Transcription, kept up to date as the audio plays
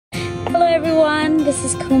this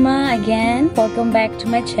is Kuma again. Welcome back to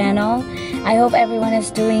my channel. I hope everyone is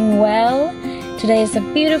doing well. Today is a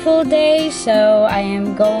beautiful day, so I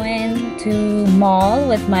am going to mall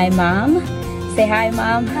with my mom. Say hi,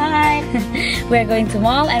 Mom. Hi. We're going to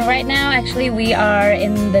mall, and right now actually we are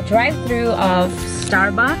in the drive-thru of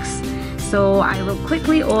Starbucks. So I will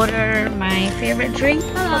quickly order my favorite drink.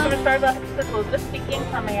 Welcome to Starbucks. This is Elizabeth speaking.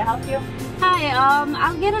 How may I help you? Hi,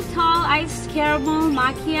 I'll get a tall iced caramel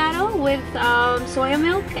macchiato with soya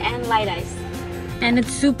milk and light ice. And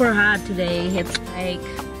it's super hot today. It's like,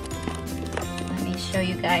 let me show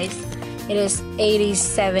you guys. It is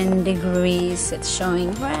 87 degrees. It's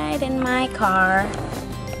showing right in my car.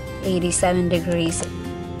 87 degrees.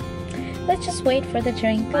 Let's just wait for the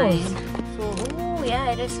drink. Oh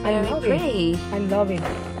yeah, it is very pretty. I love it.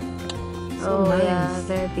 So nice. Yeah,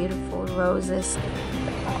 very beautiful roses.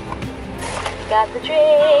 Got the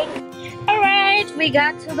drink. Alright, we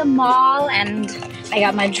got to the mall and I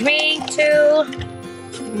got my drink too.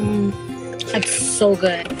 It's so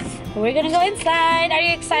good. We're gonna go inside. Are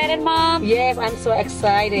you excited, Mom? Yes, I'm so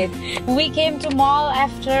excited. We came to mall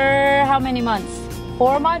after how many months?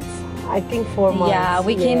 4 months? I think 4 months. Yeah,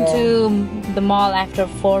 we came to the mall after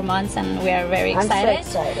 4 months and we are very excited. I'm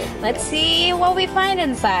so excited. Let's see what we find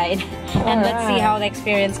inside. And let's see how the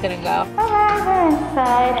experience is gonna go. Alright, we're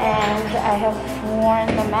inside and I have worn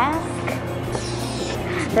the mask.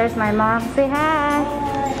 There's my mom. Say hi.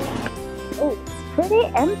 Oh, it's pretty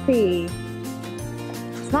empty.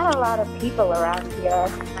 There's not a lot of people around here.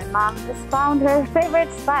 My mom just found her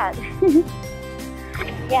favorite spot.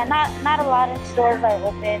 Yeah, not a lot of stores are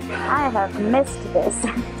open. I have missed this.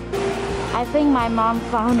 I think my mom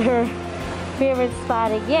found her favorite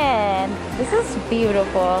spot again. This is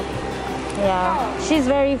beautiful. Yeah, she's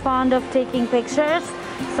very fond of taking pictures.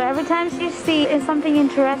 So every time she sees something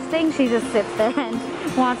interesting, she just sits there and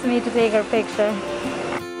wants me to take her picture.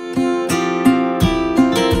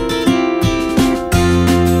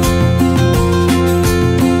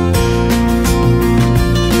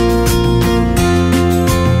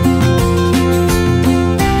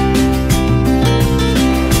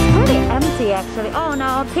 Actually, oh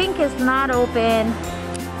no, Pink is not open.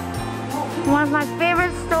 One of my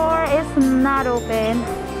favorite store is not open.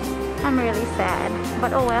 I'm really sad,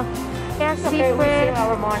 but oh well. Yeah, okay, we'll save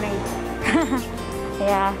our money.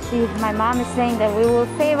 Yeah, my mom is saying that we will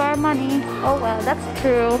save our money. Oh well, that's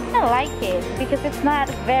true. I like it because it's not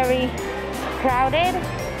very crowded.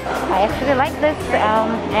 I actually like this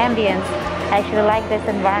ambience. I actually like this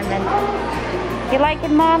environment. You like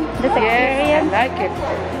it, Mom? This experience? Yes, I like it.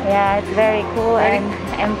 Yeah, it's very cool and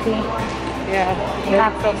empty. Yeah.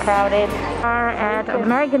 Not so crowded. We are at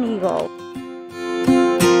American Eagle.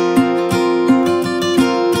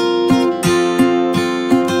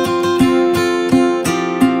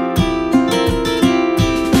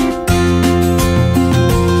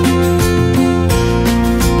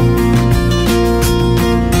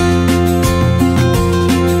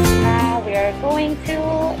 Now we are going to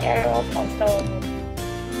Aeropostal.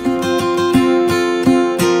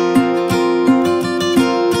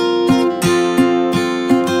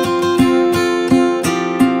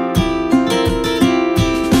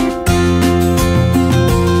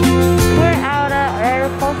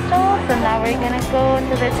 We're gonna go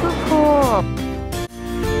to the Too Cool.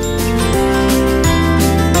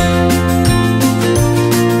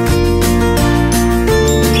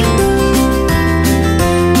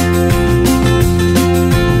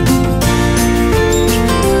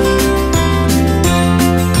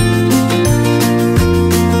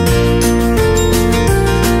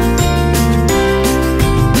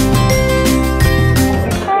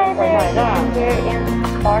 We're in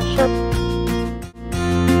Marshall.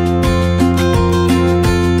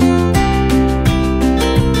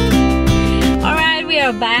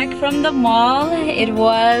 Back from the mall. It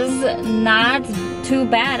was not too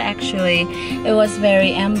bad actually. It was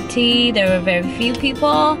very empty. There were very few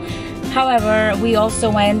people. However, we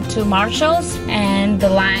also went to Marshall's and the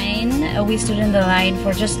line, we stood in the line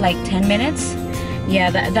for just like 10 minutes.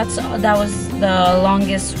 Yeah, that was the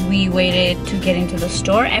longest we waited to get into the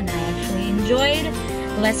store, and I actually enjoyed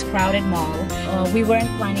less crowded mall. We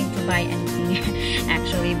weren't planning to buy anything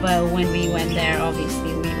actually, but when we went there,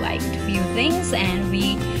 obviously we liked a few things and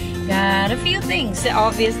we got a few things.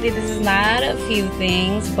 Obviously this is not a few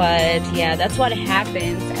things, but yeah, that's what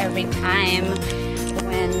happens every time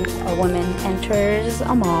when a woman enters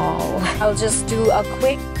a mall. I'll just do a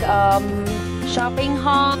quick shopping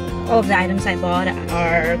haul. All of the items I bought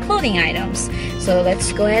are clothing items, so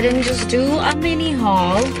let's go ahead and just do a mini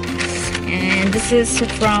haul. and this is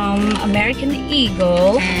from American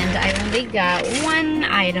Eagle, and I only got one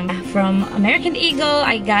item from American Eagle.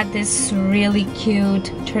 I got this really cute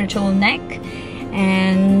turtleneck,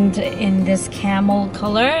 and in this camel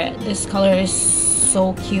color. This color is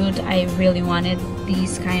so cute. I really wanted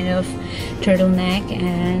these kind of turtleneck,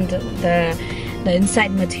 and the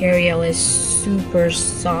inside material is super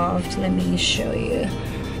soft. Let me show you.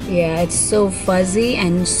 Yeah, it's so fuzzy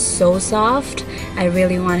and so soft. I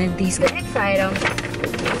really wanted these. The next item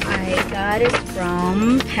I got it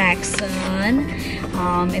from PacSun.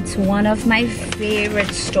 It's one of my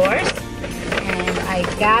favorite stores, and I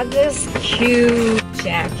got this cute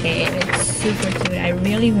jacket. It's super cute. I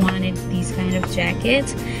really wanted these kind of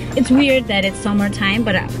jackets. It's weird that it's summertime,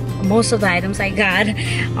 but most of the items I got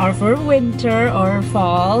are for winter or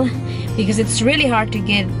fall, because it's really hard to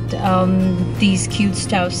get these cute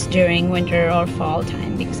stuffs during winter or fall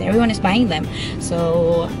time because everyone is buying them.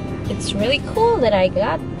 So it's really cool that I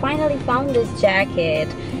finally found this jacket.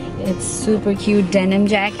 It's super cute denim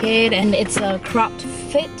jacket, and it's a cropped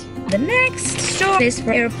fit. The next store is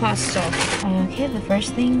for Aeropostale. Okay, the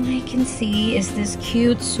first thing I can see is this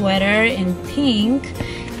cute sweater in pink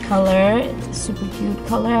color. It's a super cute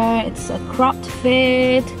color. It's a cropped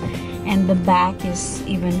fit, and the back is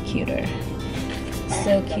even cuter.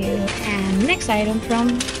 So cute. And next item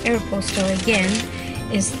from Aeropostale again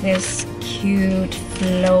is this cute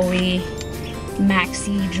flowy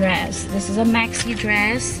maxi dress. This is a maxi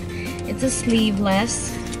dress. It's a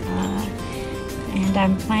sleeveless, and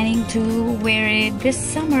I'm planning to wear it this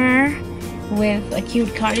summer with a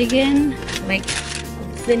cute cardigan, like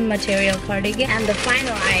thin material cardigan. And the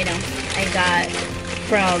final item I got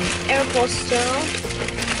from Aeropostale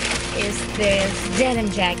is this denim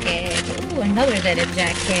jacket. Ooh, another denim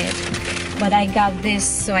jacket. But I got this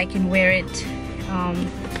so I can wear it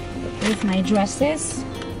with my dresses.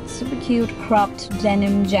 Super cute cropped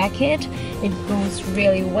denim jacket. It goes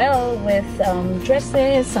really well with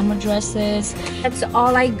dresses, summer dresses. That's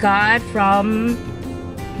all I got from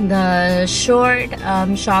the short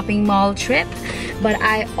shopping mall trip. But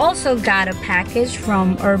I also got a package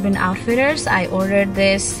from Urban Outfitters. I ordered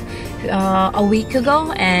this a week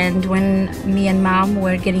ago, and when me and mom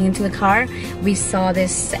were getting into the car, we saw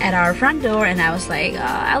this at our front door, and I was like,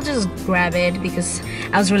 I'll just grab it because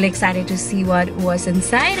I was really excited to see what was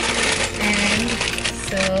inside. And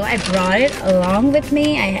so I brought it along with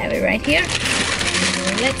me. I have it right here. So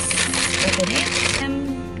let's open it.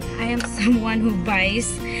 I am someone who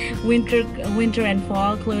buys winter and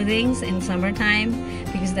fall clothing in summertime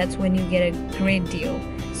because that's when you get a great deal.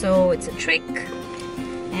 So it's a trick.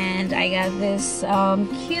 And I got this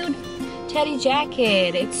cute teddy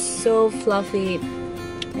jacket. It's so fluffy.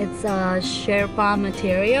 It's a Sherpa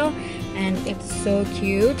material, and it's so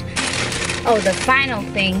cute. Oh, the final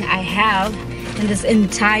thing I have in this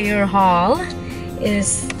entire haul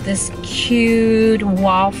is this cute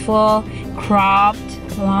waffle cropped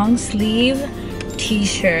long sleeve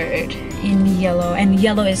t-shirt in yellow, and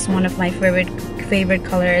yellow is one of my favorite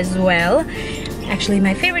color as well. Actually,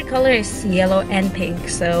 my favorite color is yellow and pink.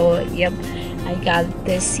 So yep, I got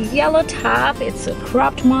this yellow top. It's a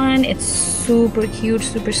cropped one. It's super cute,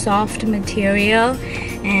 super soft material,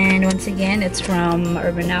 and once again, it's from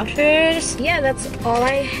Urban Outfitters. Yeah, that's all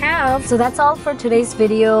I have. So that's all for today's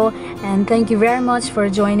video, and thank you very much for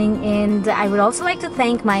joining in. I would also like to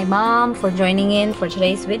thank my mom for joining in for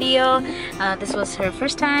today's video. This was her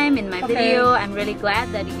first time in my video. I'm really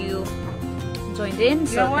glad that you joined in,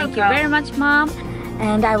 so thank you very much, mom,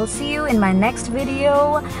 and I will see you in my next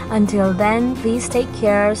video. Until then, please take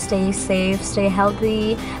care, stay safe, stay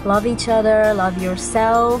healthy, love each other, love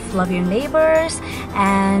yourself, love your neighbors,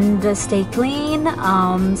 and stay clean,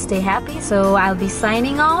 stay happy. So I'll be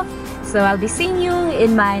signing off, so I'll be seeing you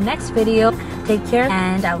in my next video. Take care,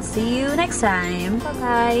 and I'll see you next time. Bye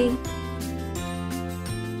bye.